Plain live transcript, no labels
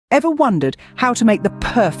Ever wondered how to make the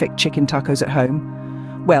perfect chicken tacos at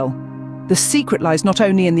home? Well, the secret lies not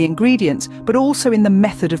only in the ingredients, but also in the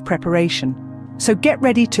method of preparation. So get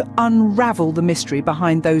ready to unravel the mystery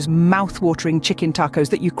behind those mouth-watering chicken tacos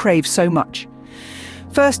that you crave so much.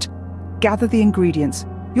 First, gather the ingredients.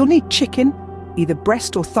 You'll need chicken, either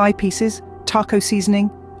breast or thigh pieces, taco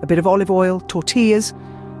seasoning, a bit of olive oil, tortillas,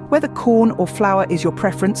 whether corn or flour is your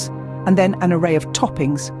preference, and then an array of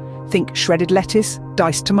toppings. Think shredded lettuce,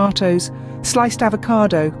 diced tomatoes, sliced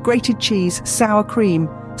avocado, grated cheese, sour cream,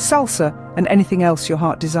 salsa, and anything else your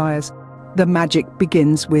heart desires. The magic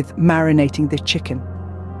begins with marinating the chicken.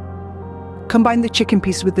 Combine the chicken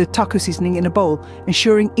piece with the taco seasoning in a bowl,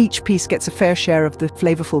 ensuring each piece gets a fair share of the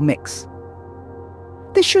flavorful mix.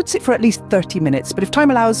 This should sit for at least 30 minutes, but if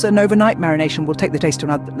time allows, an overnight marination will take the taste to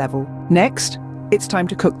another level. Next, it's time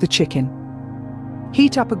to cook the chicken.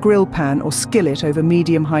 Heat up a grill pan or skillet over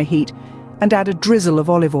medium-high heat and add a drizzle of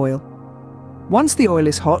olive oil. Once the oil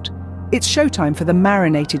is hot, it's showtime for the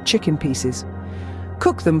marinated chicken pieces.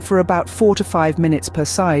 Cook them for about 4 to 5 minutes per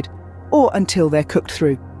side, or until they're cooked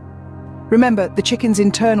through. Remember, the chicken's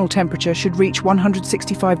internal temperature should reach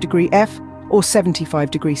 165 degrees F or 75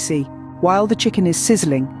 degrees C. While the chicken is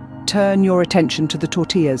sizzling, turn your attention to the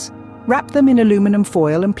tortillas. Wrap them in aluminum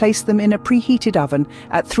foil and place them in a preheated oven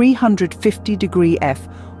at 350 degrees F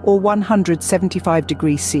or 175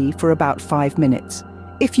 degrees C for about 5 minutes.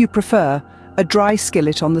 If you prefer, a dry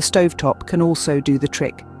skillet on the stovetop can also do the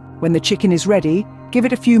trick. When the chicken is ready, give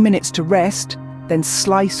it a few minutes to rest, then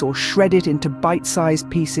slice or shred it into bite-sized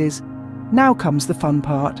pieces. Now comes the fun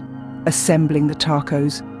part, assembling the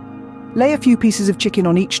tacos. Lay a few pieces of chicken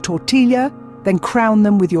on each tortilla, then crown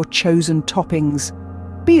them with your chosen toppings.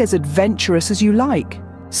 Be as adventurous as you like.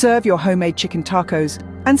 Serve your homemade chicken tacos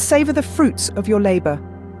and savor the fruits of your labor.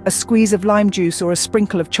 A squeeze of lime juice or a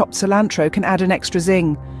sprinkle of chopped cilantro can add an extra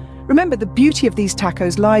zing. Remember, the beauty of these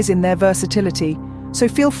tacos lies in their versatility, so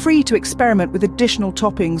feel free to experiment with additional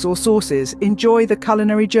toppings or sauces. Enjoy the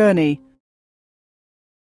culinary journey.